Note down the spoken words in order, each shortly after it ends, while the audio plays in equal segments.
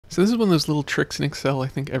So this is one of those little tricks in Excel I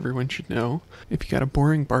think everyone should know. If you got a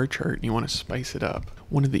boring bar chart and you want to spice it up,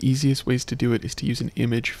 one of the easiest ways to do it is to use an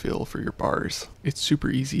image fill for your bars. It's super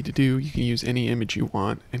easy to do. You can use any image you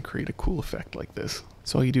want and create a cool effect like this.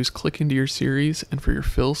 So all you do is click into your series, and for your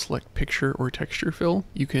fill, select picture or texture fill.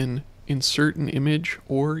 You can insert an image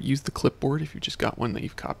or use the clipboard if you just got one that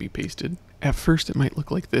you've copy pasted. At first it might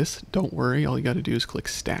look like this. Don't worry, all you got to do is click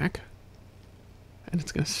stack, and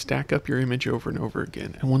it's going to stack up your image over and over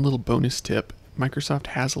again. And one little bonus tip, Microsoft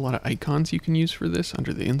has a lot of icons you can use for this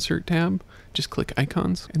under the Insert tab. Just click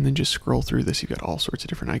icons and then just scroll through this. You've got all sorts of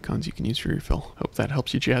different icons you can use for your fill. Hope that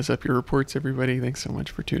helps you jazz up your reports, everybody. Thanks so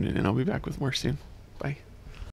much for tuning in. I'll be back with more soon. Bye.